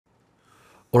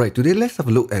Alright, today let's have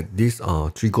a look at this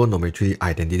trigonometry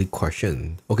identity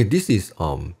question. Okay, this is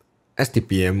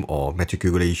STPM or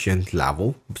matriculation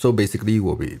level. So basically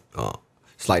will be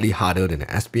slightly harder than the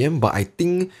SPM, but I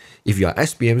think if you're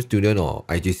SPM student or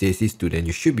IGCSE student,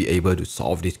 you should be able to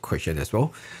solve this question as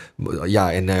well. Yeah,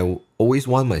 and I always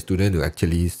want my student to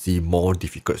actually see more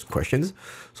difficult questions.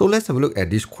 So let's have a look at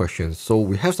this question. So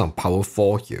we have some power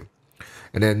 4 here.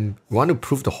 And then we want to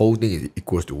prove the whole thing is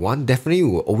equals to 1. Definitely,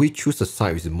 we will always choose the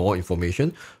side with more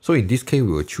information. So in this case,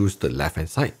 we will choose the left-hand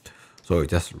side. So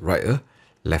just write a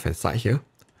left-hand side here.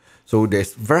 So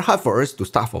it's very hard for us to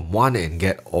start from 1 and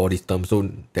get all these terms.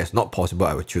 So that's not possible.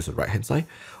 I will choose the right-hand side.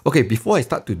 Okay, before I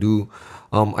start to do,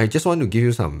 I just want to give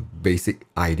you some basic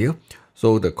idea.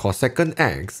 So the cosecant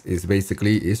x is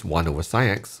basically 1 over sine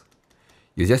x.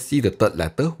 You just see the third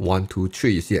letter, 1, 2,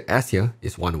 3. You see the s here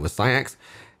is 1 over sine x.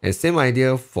 And same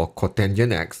idea for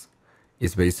cotangent x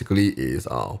is basically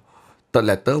third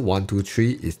letter 1, 2,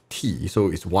 3 is t,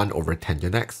 so it's 1 over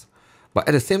tangent x. But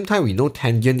at the same time, we know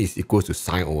tangent is equal to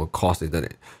sine over cos, isn't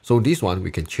it? So this one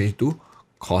we can change to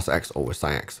cos x over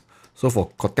sine x. So for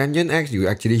cotangent x, you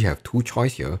actually have two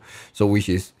choice here. So which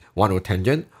is 1 over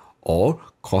tangent or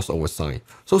cos over sine.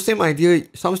 So same idea,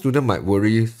 some student might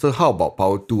worry, so how about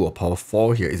power 2 or power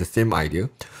 4 here? It's the same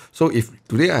idea. So if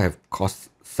today I have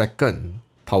cosecant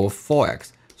power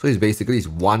 4x, so it's basically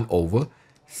 1 over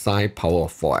sine power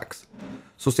of 4x.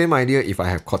 So same idea, if I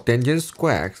have cotangent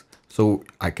square x, so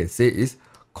I can say is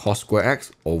cos square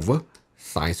x over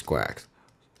sine square x.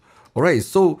 Alright,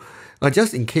 so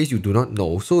just in case you do not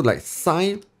know, so like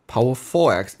sine power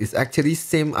 4x is actually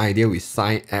same idea with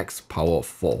sine x power of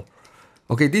 4.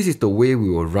 Okay, this is the way we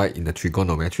will write in the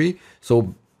trigonometry.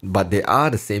 So, but they are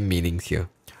the same meanings here.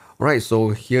 Alright, so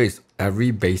here is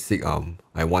every basic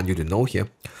I want you to know here.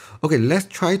 Okay, let's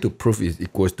try to prove it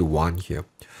equals to 1 here.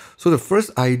 So the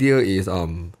first idea is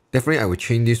definitely I will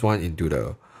change this one into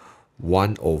the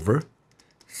 1 over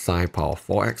sine power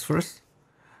 4x first.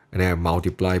 And then I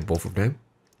multiply both of them.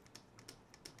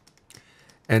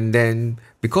 And then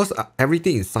because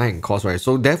everything is sine and cos, right?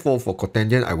 So therefore for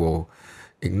cotangent, I will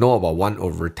ignore about 1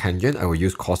 over tangent. I will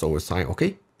use cos over sine,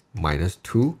 okay? Minus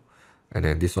 2. And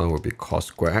then this one will be cos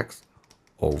square x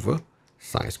over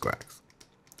sine square x.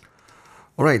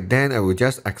 Alright, then I will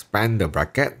just expand the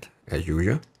bracket as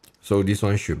usual. So this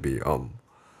one should be,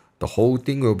 the whole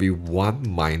thing will be 1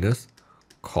 minus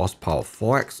cos power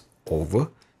 4x over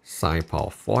sine power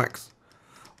 4x.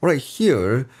 Alright,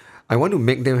 here, I want to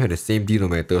make them have the same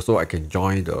denominator so I can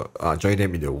join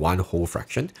them into one whole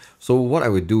fraction. So what I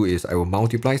will do is I will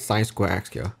multiply sine square x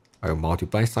here. I will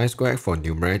multiply sine square x for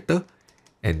numerator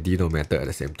and denominator at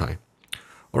the same time.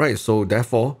 Alright, so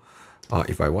therefore,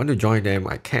 if I want to join them,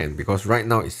 I can, because right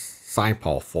now it's sine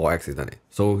power 4x, isn't it?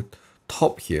 So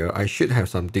top here, I should have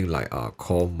something like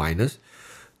cos minus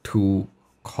 2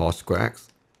 cos square x.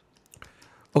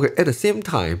 Okay, at the same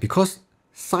time, because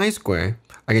sine square,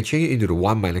 I can change it into the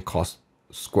 1 minus cos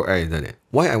square x, isn't it?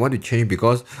 Why I want to change?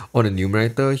 Because on the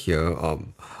numerator here,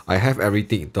 I have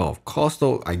everything in terms of cos,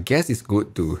 so I guess it's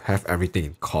good to have everything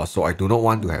in cos. So I do not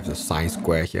want to have the sine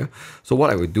square here. So what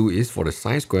I will do is for the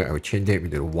sine square, I will change it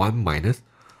into the 1 minus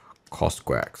cos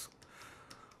square x.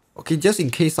 Okay, just in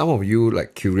case some of you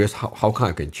like curious how come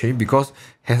I can change, because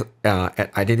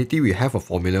at identity we have a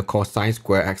formula called sine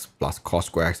square x plus cos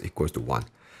square x equals to 1.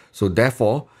 So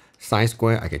therefore, sine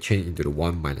square I can change into the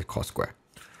 1 minus cos square.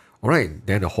 Alright,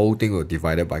 then the whole thing will be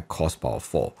divided by cos power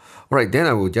 4. Alright, then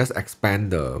I will just expand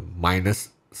the minus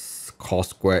cos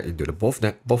square into the both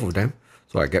of them.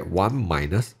 So I get 1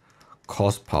 minus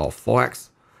cos power 4x.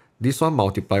 This one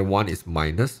multiply 1 is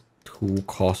minus 2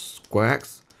 cos square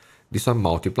x. This one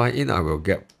multiply in, I will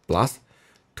get plus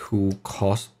 2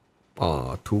 cos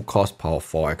power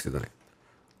 4x, isn't it?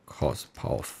 Cos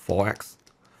power 4x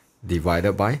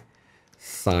divided by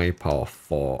sine power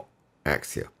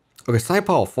 4x here. Okay, sine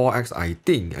power 4x, I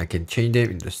think I can change them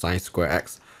into sine square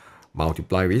x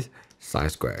multiply with sine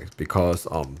square x, because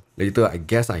later I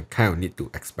guess I kind of need to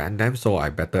expand them, so I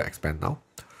better expand now.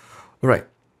 Alright,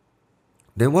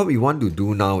 then what we want to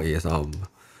do now is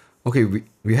okay,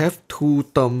 we have two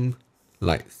terms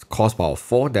like cos power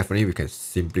 4, definitely we can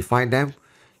simplify them.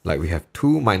 Like we have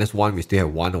 2 minus 1, we still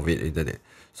have 1 of it, isn't it?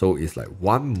 So it's like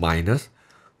 1 minus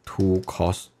 2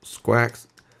 cos square x.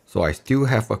 So I still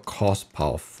have a cos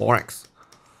power 4x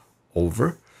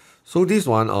over. So this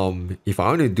one, if I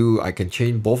want to do, I can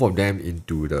change both of them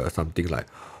into the something like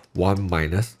 1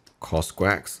 minus cos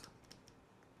square x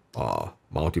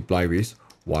multiply with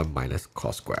 1 minus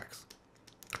cos square x.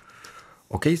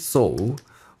 Okay, so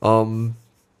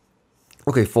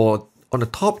okay, for on the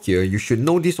top here, you should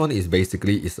know this one is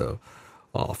basically a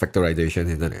factorization,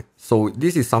 isn't it? So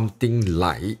this is something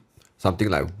like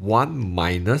 1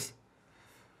 minus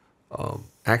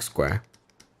x squared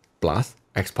plus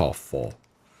x power 4.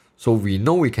 So we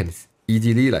know we can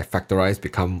easily like factorize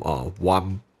become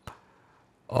 1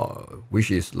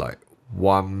 which is like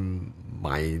 1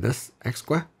 minus x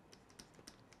squared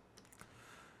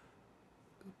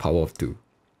power of 2.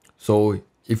 So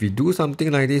if we do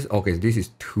something like this, okay, this is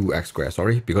 2x squared,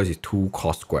 sorry, because it's 2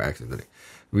 cos square x, isn't it?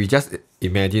 We just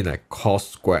imagine like cos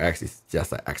square x is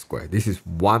just like x squared. This is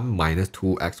 1 minus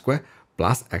 2x squared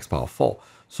plus x power 4.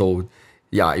 So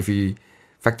yeah, if we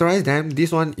factorize them,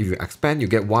 this one, if you expand, you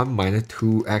get 1 minus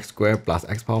 2x squared plus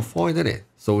x power 4, isn't it?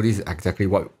 So this is exactly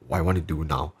what I want to do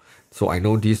now. So I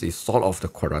know this is sort of the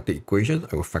quadratic equation.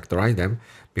 I will factorize them,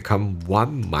 become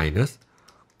 1 minus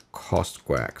cos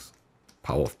square x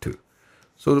power of 2.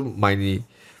 So my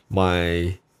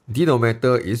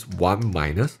denominator is 1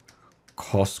 minus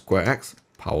cos square x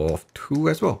power of 2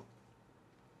 as well.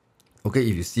 Okay,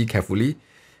 if you see carefully,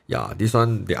 yeah, this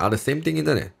one, they are the same thing,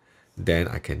 isn't it? Then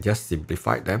I can just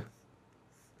simplify them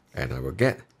and I will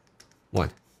get 1.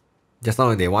 Just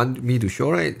now they want me to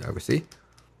show, right? I will say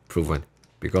proven.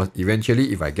 Because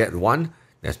eventually if I get 1,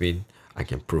 that means I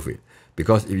can prove it.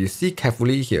 Because if you see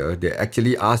carefully here, they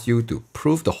actually ask you to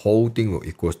prove the whole thing will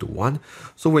equals to 1.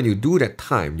 So when you do that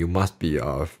time, you must be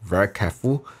very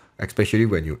careful, especially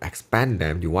when you expand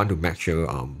them. You want to make sure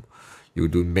you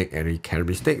don't make any carry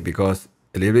mistake, because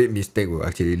a little bit mistake will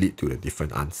actually lead to a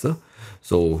different answer.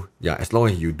 So yeah, as long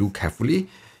as you do carefully,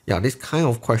 yeah, this kind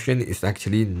of question is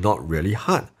actually not really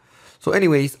hard. So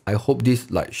anyways, I hope this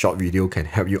like short video can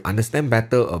help you understand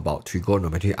better about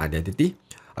trigonometry identity.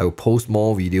 I will post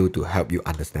more video to help you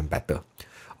understand better.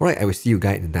 Alright, I will see you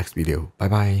guys in the next video. Bye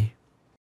bye.